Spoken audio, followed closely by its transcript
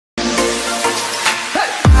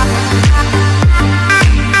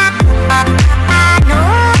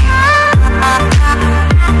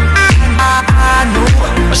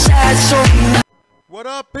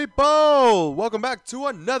up, people? Welcome back to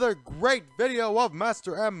another great video of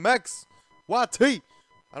Master MX YT.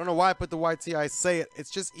 I don't know why I put the YT. I say it. It's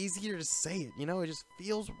just easier to say it. You know, it just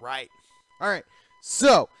feels right. All right.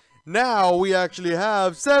 So now we actually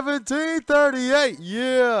have 1738.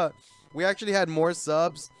 Yeah. We actually had more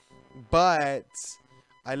subs, but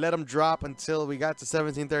I let them drop until we got to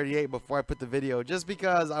 1738 before I put the video, just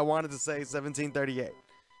because I wanted to say 1738.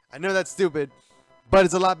 I know that's stupid, but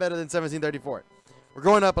it's a lot better than 1734. We're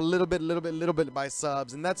going up a little bit by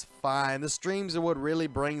subs, and that's fine. The streams are what really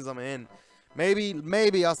brings them in.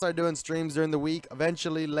 Maybe I'll start doing streams during the week.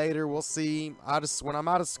 Eventually, later, we'll see. When I'm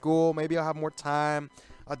out of school, maybe I'll have more time.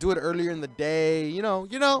 I'll do it earlier in the day. You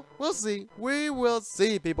know, we'll see. We will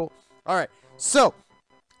see, people. All right, so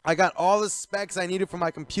I got all the specs I needed for my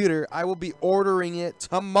computer. I will be ordering it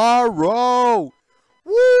tomorrow.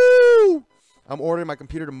 Woo! I'm ordering my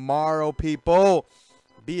computer tomorrow, people.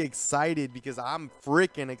 Be excited, because I'm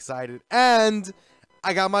freaking excited. And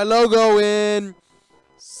I got my logo in.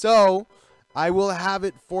 So I will have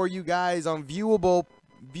it for you guys on viewable.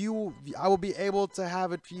 I will be able to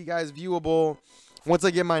have it for you guys viewable once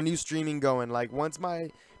I get my new streaming going. Like, once my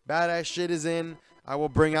badass shit is in, I will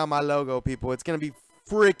bring out my logo, people. It's gonna be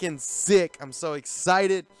freaking sick. I'm so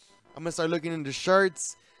excited. I'm gonna start looking into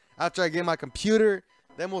shirts after I get my computer.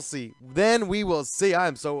 Then we'll see. Then we will see.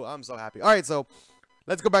 I'm so happy. All right, so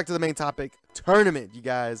let's go back to the main topic. Tournament, you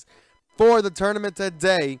guys. For the tournament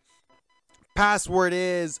today, password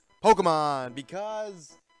is Pokemon,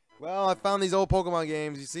 because, well, I found these old Pokemon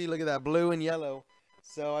games. You see, look at that, blue and yellow.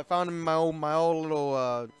 So I found them in my old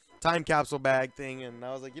little time capsule bag thing, and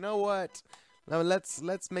I was like, you know what? Now let's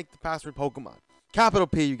make the password Pokemon. Capital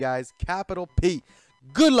P, you guys. Capital P.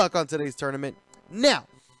 Good luck on today's tournament. Now,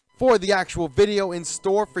 for the actual video in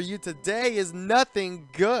store for you today is nothing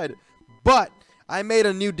good, but I made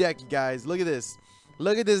a new deck, you guys. Look at this.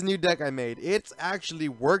 Look at this new deck I made. It's actually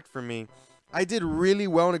worked for me. I did really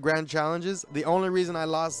well in the grand challenges. The only reason I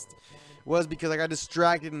lost was because I got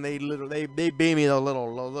distracted and they beat me, the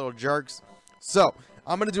little jerks. So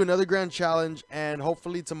I'm gonna do another grand challenge, and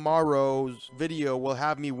hopefully tomorrow's video will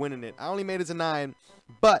have me winning it. I only made it to 9,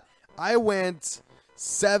 but I went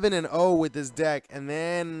 7-0 with this deck, and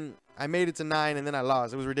then I made it to 9, and then I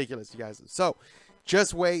lost. It was ridiculous, you guys. So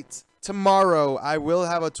just wait. Tomorrow I will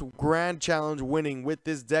have a grand challenge winning with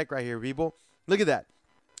this deck right here, people. Look at that.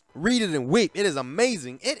 Read it and weep. It is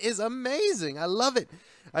amazing. It is amazing. I love it.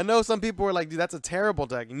 I know some people are like, dude, that's a terrible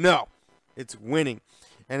deck. No, it's winning.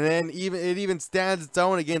 And then it even stands its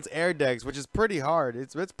own against air decks, which is pretty hard.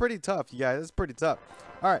 It's pretty tough, you guys. It's pretty tough.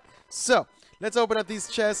 All right, so let's open up these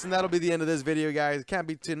chests, and that'll be the end of this video, guys. It can't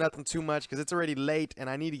be nothing too much, because it's already late, and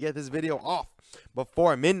I need to get this video off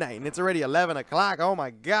before midnight, and it's already 11 o'clock. Oh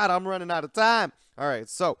my God, I'm running out of time. All right,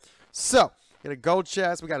 so get a gold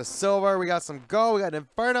chest. We got a silver. We got some gold. We got an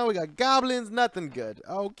inferno. We got goblins. Nothing good.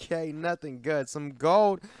 Okay, nothing good. Some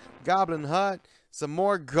gold, goblin hut, some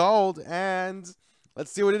more gold, and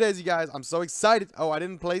let's see what it is, you guys. I'm so excited. Oh, I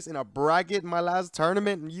didn't place in a bracket in my last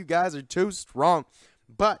tournament, and you guys are too strong.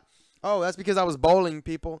 But, oh, that's because I was bowling,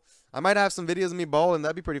 people. I might have some videos of me bowling.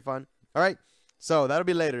 That'd be pretty fun. All right, so that'll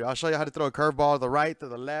be later. I'll show you how to throw a curveball to the right, to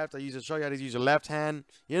the left. I'll show you how to use your left hand.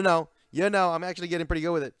 You know, I'm actually getting pretty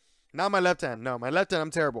good with it. Not my left hand. No, my left hand,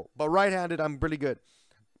 I'm terrible. But right-handed, I'm pretty good.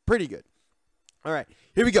 Pretty good. All right,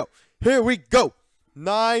 here we go. Here we go.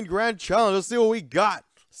 9 grand challenge. Let's see what we got.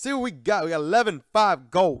 See what we got. We got 11.5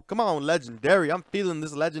 gold. Come on, legendary. I'm feeling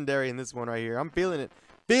this legendary in this one right here. I'm feeling it.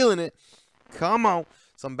 Feeling it. Come on.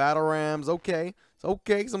 Some battle rams. Okay. It's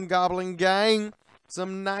okay. Some goblin gang.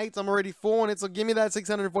 Some knights. I'm already full on it. So give me that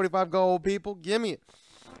 645 gold, people. Give me it.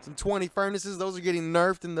 Some 20 furnaces. Those are getting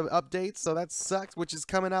nerfed in the updates, so that sucks, which is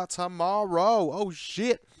coming out tomorrow. Oh,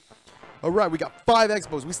 shit. All right, we got 5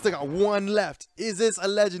 expos. We still got 1 left. Is this a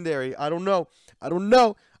legendary? I don't know. I don't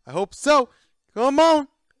know. I hope so. Come on.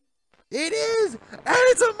 It is. And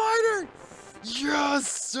it's a minor.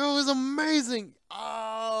 Yes. It was amazing.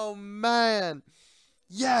 Oh, man.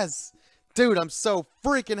 Yes. Dude, I'm so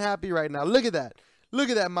freaking happy right now. Look at that. Look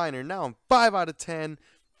at that minor. Now I'm 5 out of 10.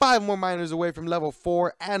 5 more minors away from level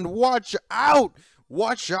 4, and watch out!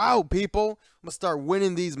 Watch out, people! I'm gonna start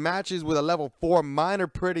winning these matches with a level 4 minor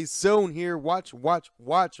pretty soon here. Watch.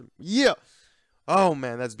 Yeah! Oh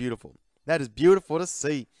man, that's beautiful. That is beautiful to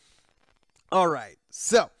see. Alright,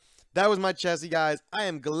 so that was my chest, you guys. I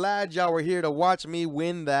am glad y'all were here to watch me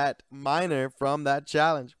win that minor from that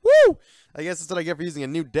challenge. Woo! I guess that's what I get for using a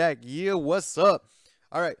new deck. Yeah, what's up?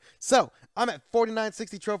 Alright, so I'm at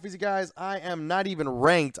 4960 trophies, you guys. I am not even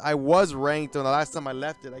ranked. I was ranked on the last time I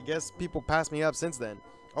left it. I guess people passed me up since then.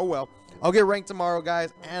 Oh well. I'll get ranked tomorrow,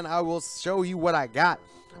 guys, and I will show you what I got.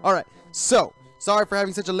 All right, so sorry for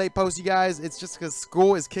having such a late post, you guys. It's just because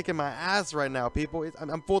school is kicking my ass right now, people. I'm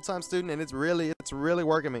a full-time student, and it's really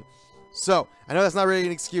working me. So I know that's not really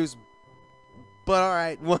an excuse, but all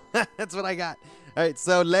right, well, that's what I got. All right,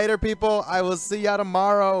 so later, people. I will see y'all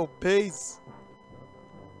tomorrow. Peace.